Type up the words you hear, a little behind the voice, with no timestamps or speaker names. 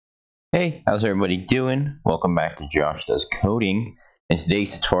Hey, how's everybody doing? Welcome back to Josh Does Coding. In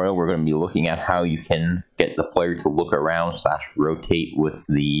today's tutorial, we're going to be looking at how you can get the player to look around / rotate with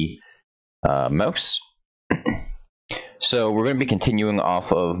the mouse. So we're going to be continuing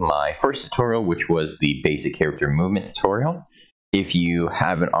off of my first tutorial, which was the basic character movement tutorial. If you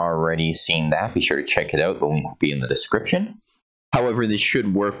haven't already seen that, be sure to check it out. The link will be in the description. However, this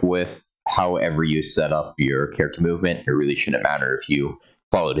should work with however you set up your character movement. It really shouldn't matter if you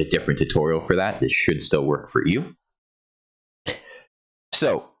followed a different tutorial for that. This should still work for you.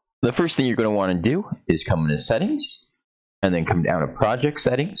 So the first thing you're going to want to do is come into settings and then come down to project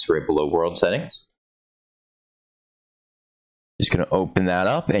settings right below world settings. Just going to open that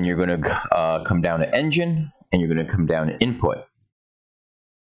up and you're going to come down to engine and you're going to come down to input.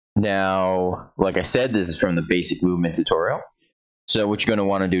 Now, like I said, this is from the basic movement tutorial. So what you're going to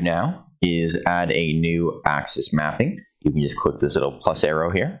want to do now is add a new axis mapping. You can just click this little plus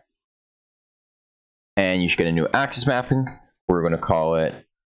arrow here. And you should get a new axis mapping. We're going to call it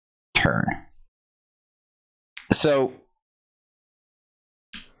turn. So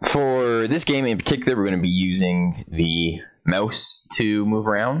for this game in particular, we're going to be using the mouse to move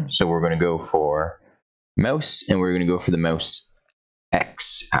around. So we're going to go for mouse, and we're going to go for the mouse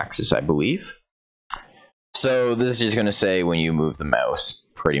X axis, I believe. So this is just going to say when you move the mouse,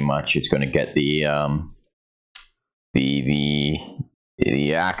 pretty much it's going to get the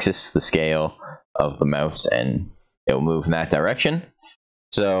axis, the scale of the mouse, and it'll move in that direction.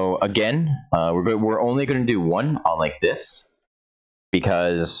 So again, we're only going to do one on like this,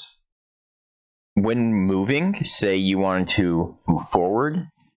 because when moving, say you wanted to move forward,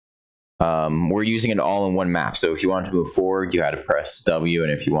 we're using it all in one map. So if you wanted to move forward, you had to press W,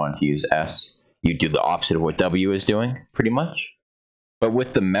 and if you wanted to use S, you do the opposite of what W is doing, pretty much. But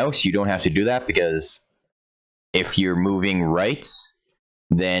with the mouse, you don't have to do that, because if you're moving right,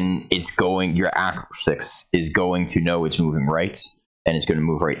 then your axis is going to know it's moving right, and it's going to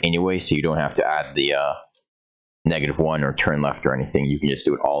move right anyway, so you don't have to add the -1 or turn left or anything. You can just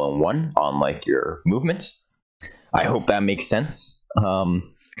do it all in one on like your movement. I hope that makes sense.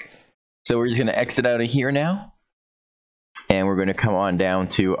 So we're just going to exit out of here now, and we're going to come on down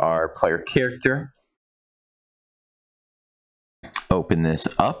to our player character. Open this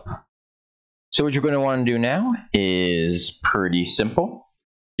up. So what you're going to want to do now is pretty simple.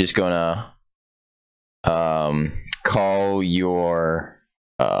 Just going to call your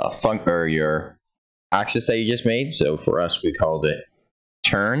your axis that you just made. So for us, we called it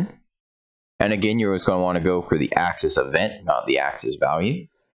turn. And again, you're always going to want to go for the axis event, not the axis value.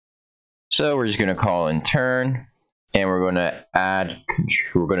 So we're just going to call in turn, and we're going to add.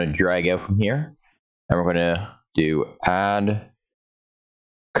 We're going to drag out from here, and we're going to do add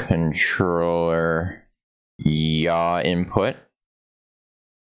controller yaw input.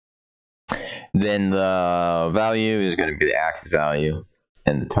 Then the value is going to be the axis value,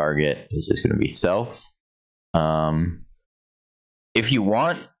 and the target is just going to be self. If you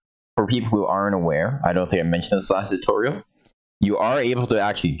want, for people who aren't aware, I don't think I mentioned this last tutorial, you are able to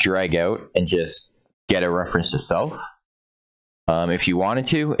actually drag out and just get a reference to self. If you wanted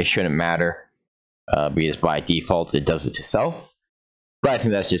to, it shouldn't matter, because by default it does it to self. But I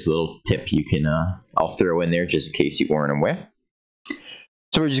think that's just a little tip you can, I'll throw in there just in case you weren't aware.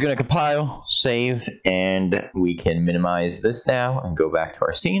 So we're just going to compile, save, and we can minimize this now and go back to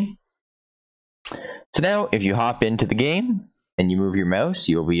our scene. So now if you hop into the game and you move your mouse,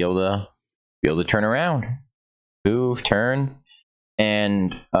 you'll be able to turn around. Move, turn,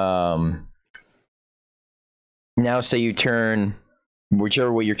 and now say you turn,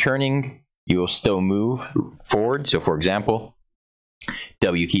 whichever way you're turning, you will still move forward. So for example,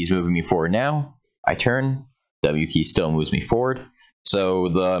 W key is moving me forward now. I turn, W key still moves me forward. So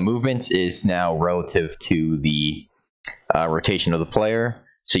the movement is now relative to the rotation of the player,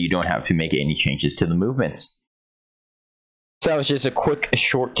 so you don't have to make any changes to the movements. So that was just a quick,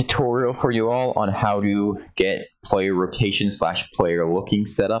 short tutorial for you all on how to get player rotation / player looking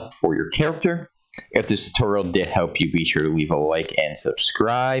set up for your character. If this tutorial did help you, be sure to leave a like and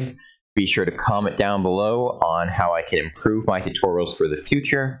subscribe. Be sure to comment down below on how I can improve my tutorials for the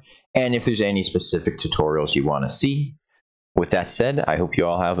future, and if there's any specific tutorials you want to see. With that said, I hope you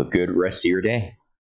all have a good rest of your day.